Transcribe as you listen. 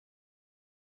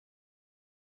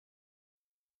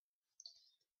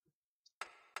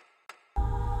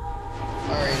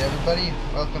everybody,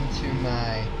 welcome to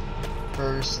my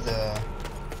first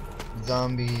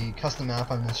zombie custom map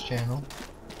on this channel.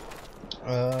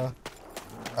 I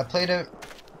played it,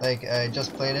 I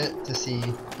just played it to see,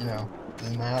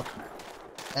 the map,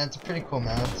 and it's a pretty cool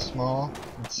map. It's small,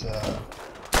 it's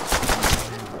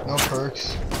no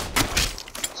perks,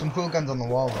 some cool guns on the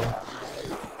wall though.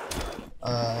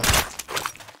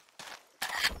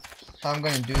 How I'm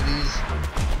gonna do these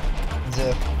is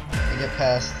if I get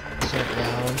past a certain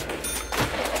round,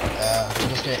 I'm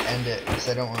just gonna end it because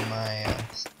I don't want my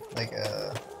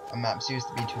a map series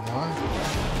to be too long.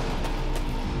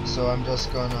 So I'm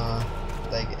just gonna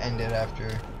end it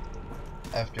after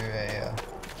a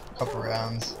couple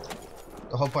rounds.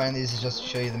 The whole point of these is just to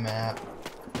show you the map,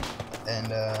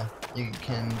 and you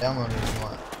can download it if you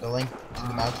want. The link to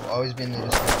the maps will always be in the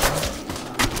description.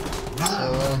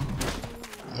 So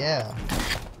yeah,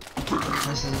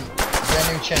 this is a brand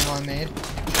new channel I made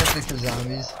strictly for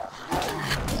zombies.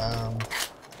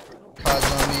 COD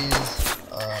Zombies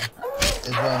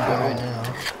is what I'm doing right now,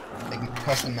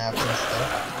 custom maps and stuff.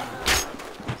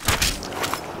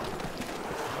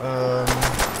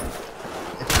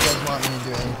 If you guys want me to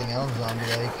do anything else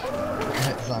zombie-like,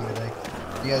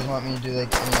 if you guys want me to do any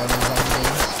other zombie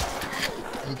games,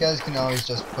 you guys can always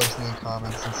just post in the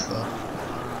comments and stuff.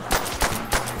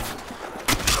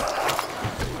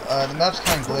 The map's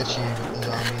kind of glitchy with the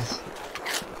zombies,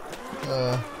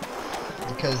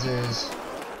 because there's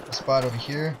a spot over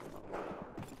here,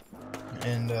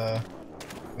 and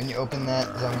when you open that,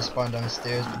 zombies spawn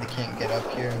downstairs, but they can't get up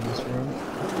here in this room,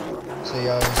 so you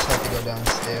always have to go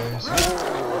downstairs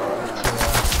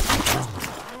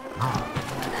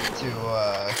to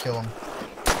kill them.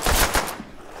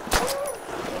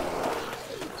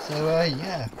 So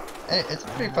yeah, it's a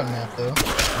pretty fun map though.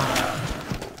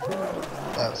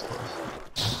 That was close.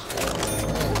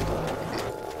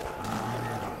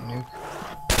 Nuke.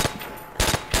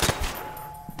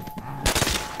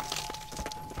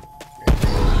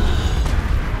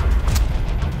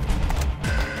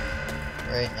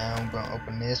 Right now I'm gonna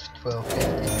open this for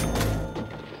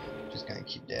 1250. Just gonna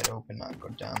keep that open, not go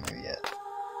down there yet.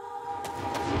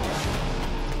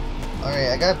 Alright,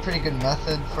 I got a pretty good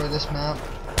method for this map.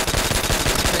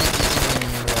 It's pretty easy when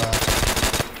you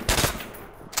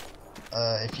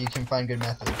if you can find good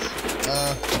methods.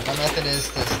 My method is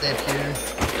to stay up here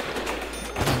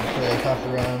for half a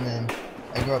round, and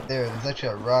I go up there. There's actually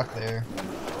a rock there,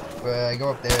 but I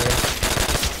go up there,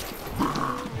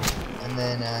 and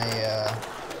then I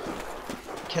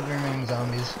kill the remaining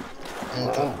zombies, and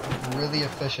it's really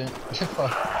efficient,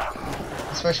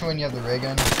 especially when you have the ray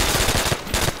gun.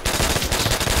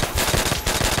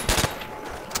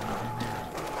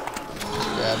 Just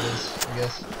grab this, I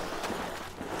guess.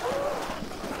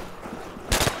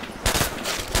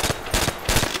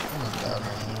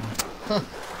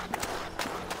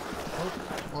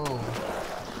 Whoa.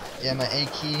 Yeah, my A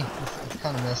key, it's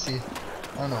kind of messy.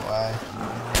 I don't know why.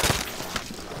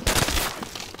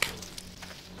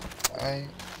 Alright.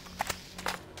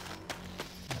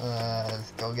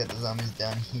 Let's go get the zombies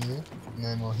down here, and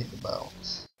then we'll hit the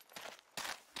boats.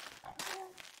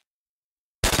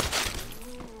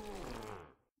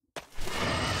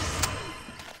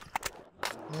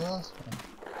 The last one.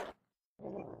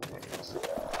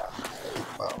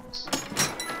 Boats.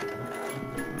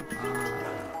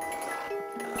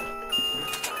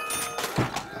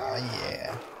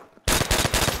 Yeah.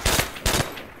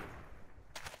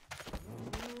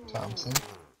 Thompson.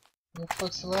 Where the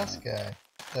fuck's the last guy?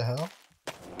 What the hell?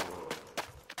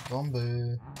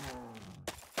 Zombie.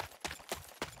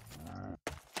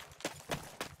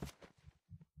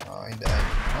 Oh, he died.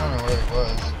 I don't know where it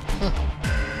was.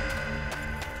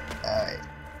 Alright.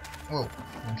 Whoa.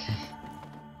 Okay.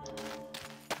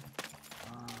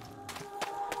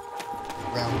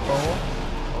 Round 4.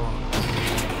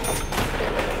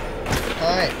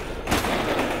 Alright.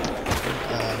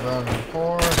 Round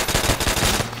 4.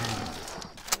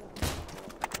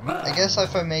 I guess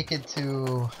if I make it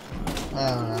to,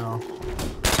 I don't know,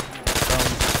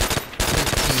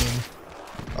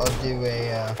 15, I'll do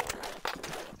a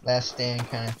last stand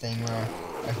kind of thing where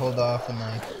I hold off in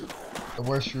the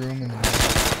worst room in the map,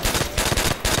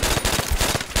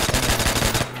 and then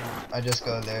I just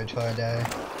go there till I die.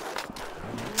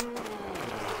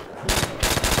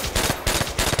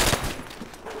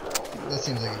 That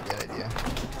seems like a good idea.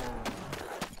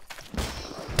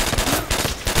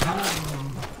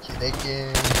 These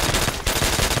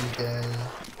guys.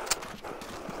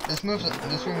 This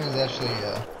room is actually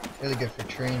really good for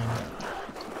training.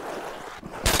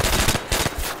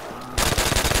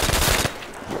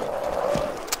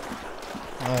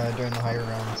 During the higher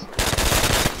rounds.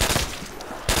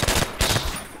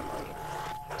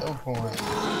 points.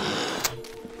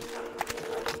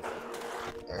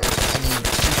 Alright, I need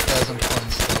 2,000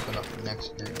 points to open up the next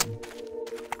room.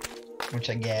 Which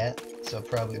I get, so I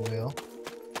probably will.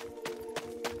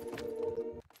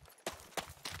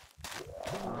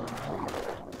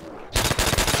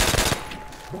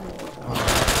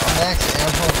 Max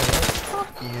ammo,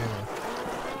 fuck you.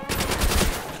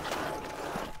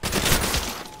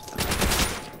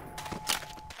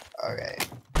 Alright.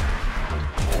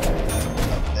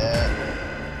 Up that.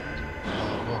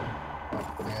 Whoa.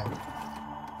 Yeah.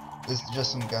 There's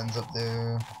just some guns up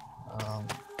there.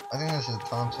 I think this is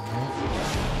Thompson, right?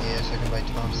 Yeah, so I can buy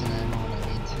Thompson ammo when I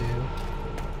need to.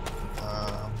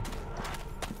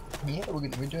 Yeah,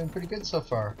 we're doing pretty good so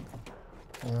far.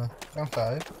 Round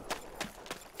 5.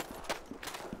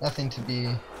 Nothing to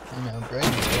be, bragging about.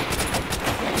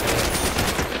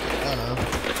 I don't know.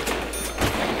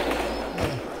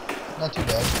 Yeah, not too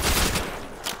bad.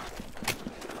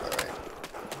 Alright.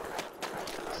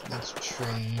 So let's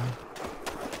train.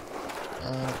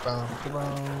 Come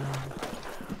on.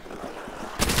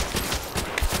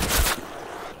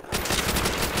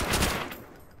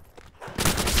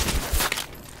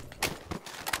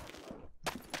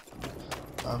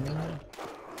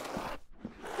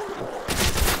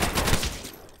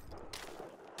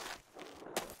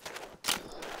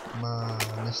 Come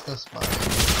on, it's still spawning.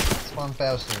 Spawn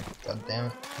faster, god damn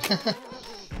it.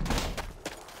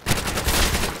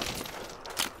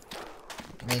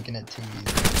 Making it too easy.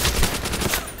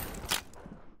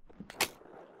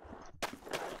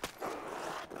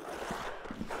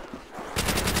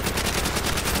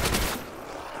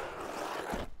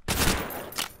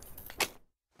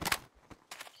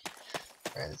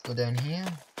 Alright, let's go down here.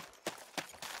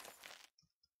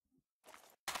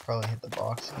 Probably hit the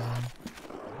box again.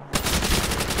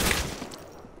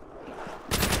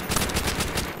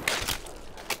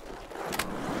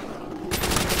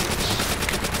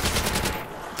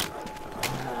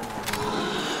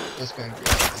 Just gonna grab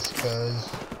this because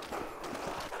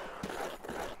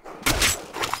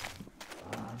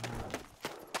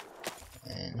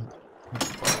and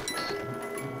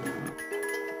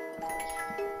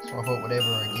so I'll hope whatever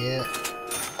I get.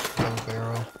 Double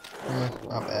barrel.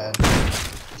 Not bad.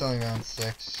 It's only round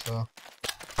 6, so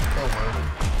it'll work.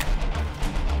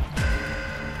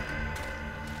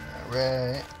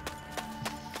 Alright.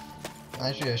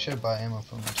 Actually, I should buy ammo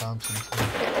from the Thompson too.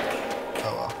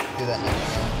 Oh well, do that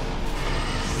next round.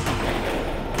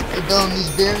 We're building these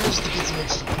barriers to get some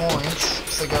extra points,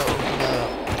 so I gotta open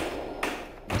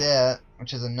up that,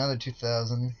 which is another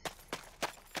 2,000.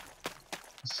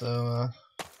 So,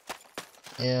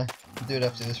 yeah, I'll do it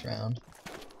after this round.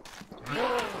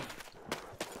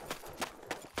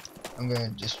 I'm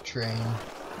gonna just train.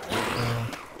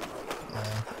 Round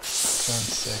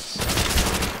 6.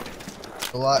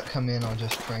 If a lot come in, I'll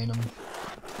just train them.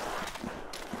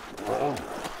 Come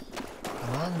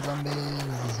on,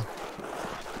 zombies.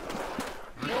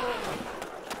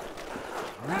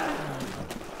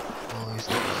 Oh, he's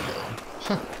still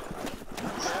slow.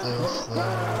 Still slow.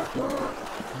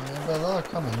 Yeah, but a lot are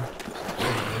coming.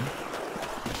 Pretty good.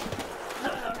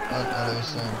 Others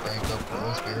starting to break up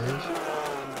those barriers.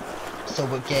 So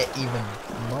we'll get even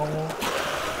more.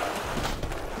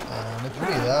 They're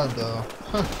pretty loud though.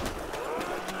 Wait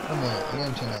a minute, I'm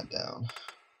gonna turn that down.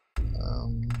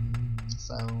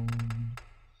 Sound.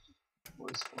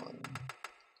 Voice volume.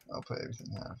 I'll put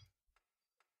everything half.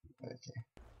 Okay.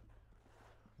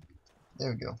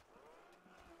 There we go.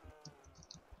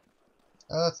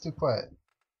 Oh, that's too quiet.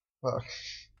 Fuck.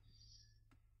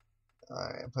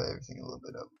 Alright, I'll put everything a little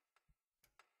bit up.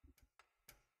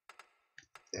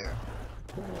 There.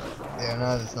 There,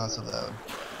 now it's not so loud.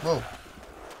 Whoa.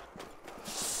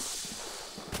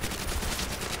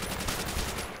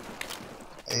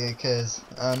 Because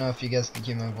I don't know if you guys can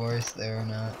hear my voice there or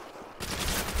not.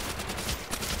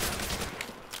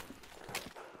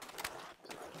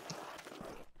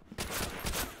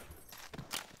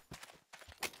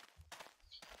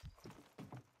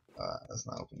 That's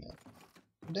not open yet.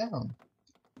 I'm down.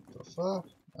 The fuck?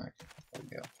 Alright, there we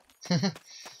go.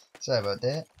 Sorry about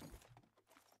that.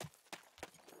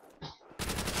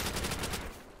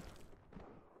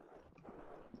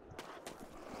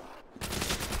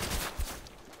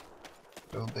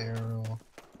 Go barrel.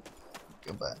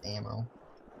 Go buy ammo.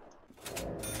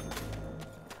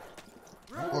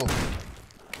 Whoa.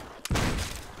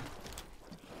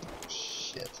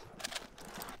 Shit.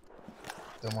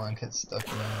 Don't want to get stuck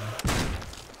in there.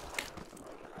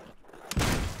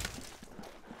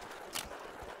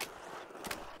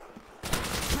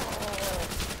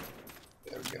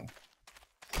 There we go.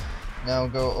 Now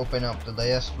go open up the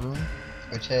last room.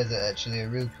 which has actually a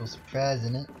really cool surprise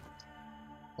in it.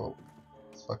 Whoa,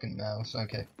 fucking mouse.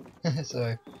 Okay,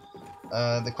 sorry.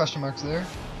 The question mark's there.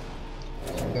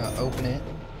 So we're gonna open it,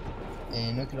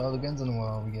 and look at all the guns on the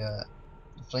wall. We got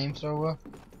the flamethrower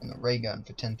and the ray gun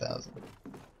for 10,000.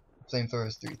 Flamethrower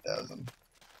is 3,000.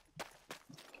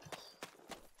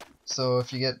 So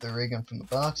if you get the ray gun from the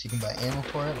box, you can buy ammo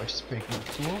for it, which is pretty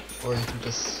cool. Or you can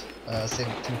just save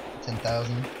up to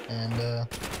 10,000 and then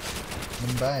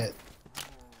buy it.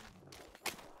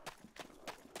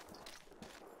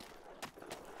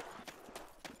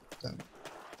 So,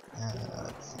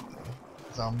 let's see.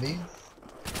 Zombies.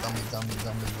 Zombie.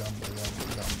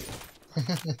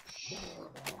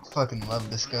 Fucking love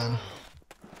this gun.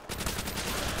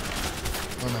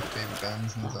 One of my favorite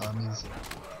guns in Zombies.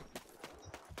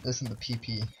 This and the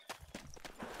PP.